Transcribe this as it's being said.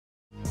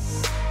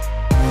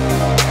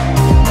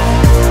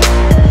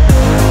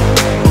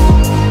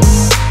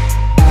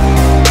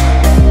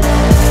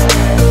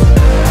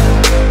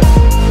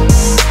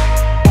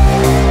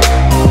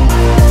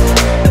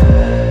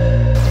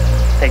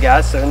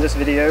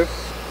video.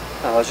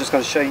 I was just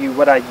going to show you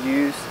what I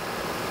use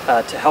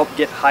to help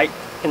get height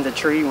in the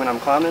tree when I'm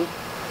climbing.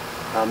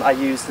 I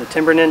use the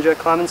Timber Ninja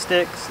climbing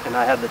sticks, and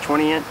I have the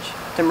 20-inch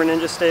Timber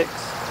Ninja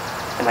sticks,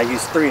 and I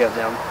use 3 of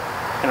them.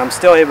 And I'm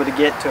still able to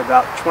get to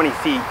about 20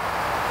 feet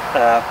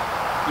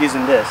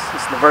using this.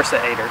 It's the Versa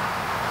Aider.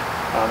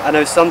 I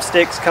know some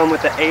sticks come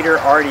with the aider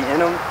already in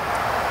them,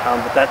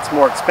 but that's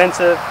more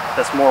expensive,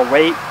 that's more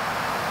weight.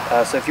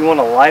 So if you want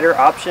a lighter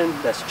option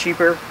that's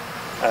cheaper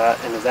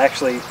and is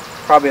actually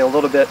probably a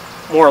little bit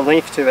more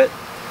length to it,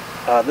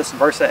 this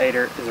Versa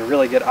Aider is a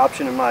really good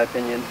option in my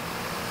opinion.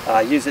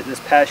 I used it this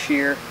past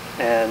year,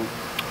 and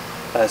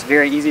it's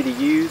very easy to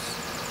use,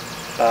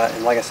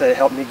 and like I said, it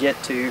helped me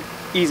get to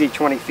easy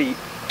 20 feet,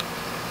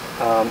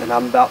 and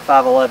I'm about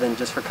 5'11",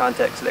 just for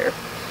context there.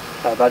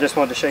 But I just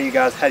wanted to show you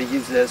guys how to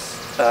use this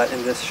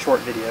in this short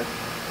video.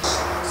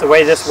 So the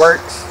way this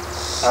works,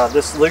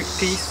 this loop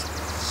piece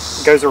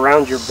goes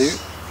around your boot,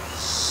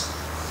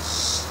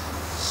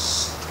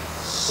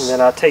 and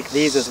then I take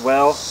these as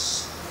well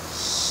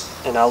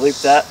and I loop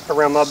that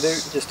around my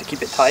boot just to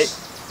keep it tight,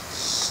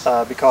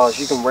 because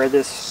you can wear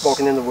this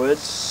walking in the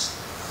woods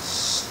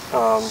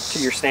to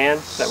your stand.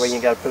 That way you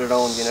ain't got to put it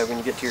on, you know, when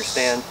you get to your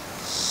stand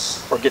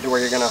or get to where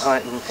you're going to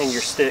hunt and hang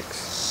your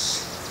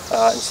sticks.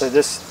 And so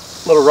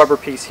this little rubber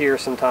piece here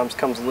sometimes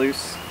comes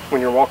loose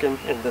when you're walking,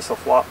 and this will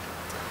flop.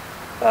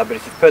 But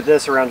if you put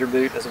this around your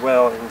boot as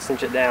well and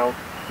cinch it down,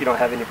 you don't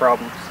have any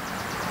problems.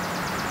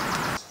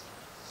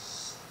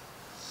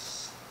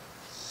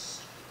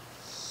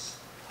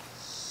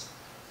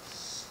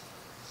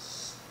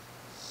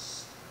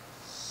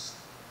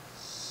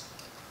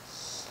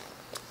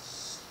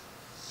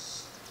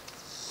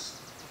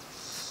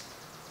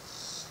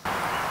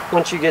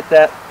 Once you get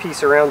that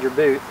piece around your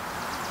boot,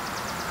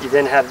 you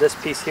then have this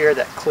piece here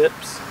that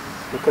clips.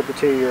 You clip it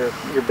to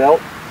your belt.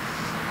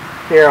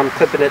 Here I'm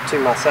clipping it to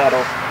my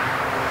saddle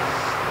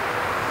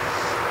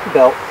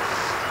belt.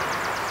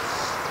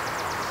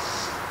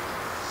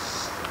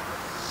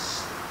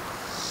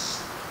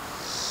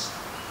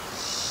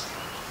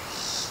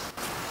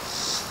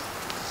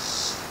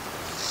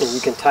 And you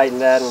can tighten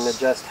that and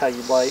adjust how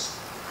you like.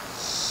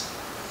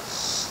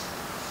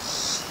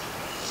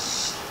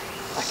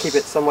 I keep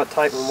it somewhat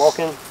tight when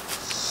walking,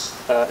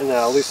 and then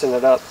I'll loosen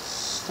it up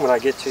when I'm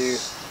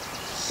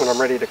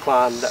ready to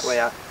climb. That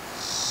way I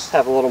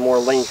have a little more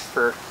length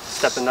for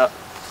stepping up.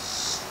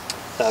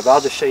 But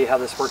I'll just show you how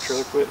this works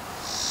really quick.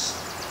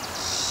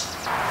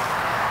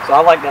 So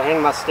I like to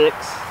hang my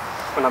sticks.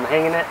 When I'm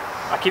hanging it,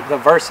 I keep the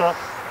Versa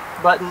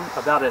button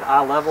about at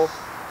eye level,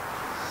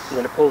 and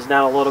then it pulls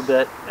down a little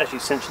bit as you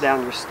cinch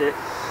down your stick.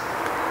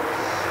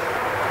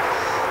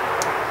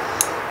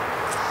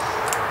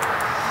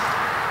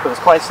 So it's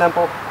quite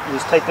simple. You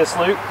just take this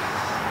loop and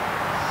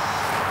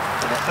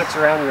it hooks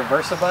around your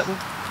Versa button.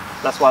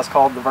 That's why it's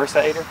called the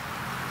Versa Aider.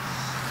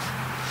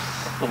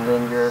 And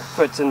then your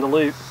foot's in the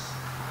loop.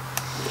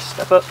 You just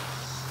step up.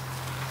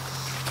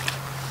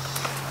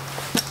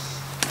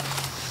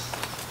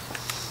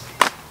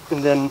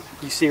 And then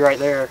you see right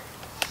there,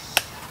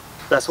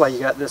 that's why you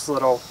got this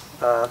little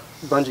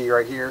bungee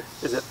right here,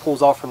 is it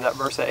pulls off from that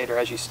Versa Aider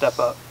as you step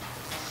up.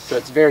 So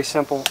it's very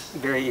simple,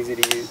 very easy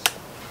to use.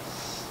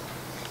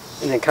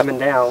 And then coming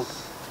down,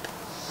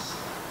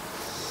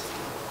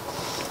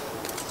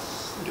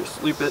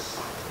 just loop it.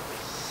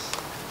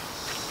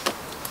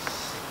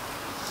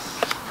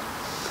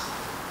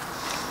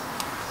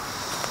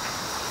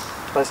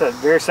 Like I said,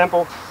 very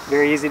simple,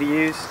 very easy to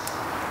use,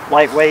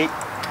 lightweight,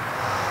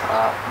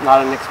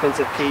 not an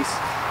expensive piece,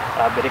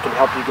 but it can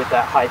help you get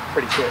that height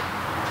pretty quick.